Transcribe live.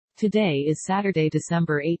Today is Saturday,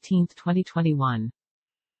 December 18, 2021.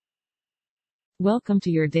 Welcome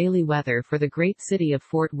to your daily weather for the great city of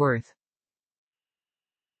Fort Worth.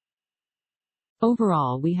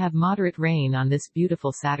 Overall, we have moderate rain on this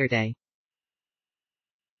beautiful Saturday.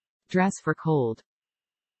 Dress for cold.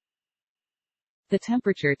 The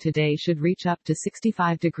temperature today should reach up to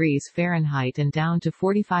 65 degrees Fahrenheit and down to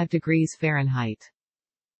 45 degrees Fahrenheit.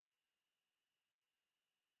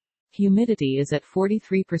 Humidity is at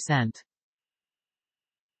 43%.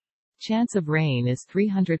 Chance of rain is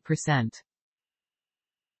 300%.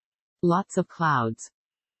 Lots of clouds.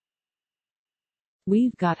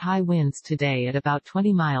 We've got high winds today at about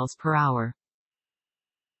 20 miles per hour.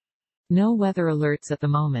 No weather alerts at the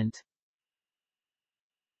moment.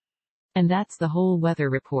 And that's the whole weather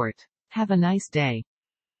report. Have a nice day.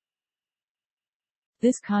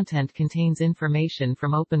 This content contains information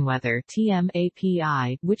from OpenWeather (TM)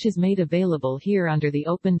 API, which is made available here under the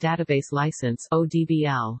Open Database License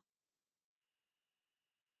 (ODBL).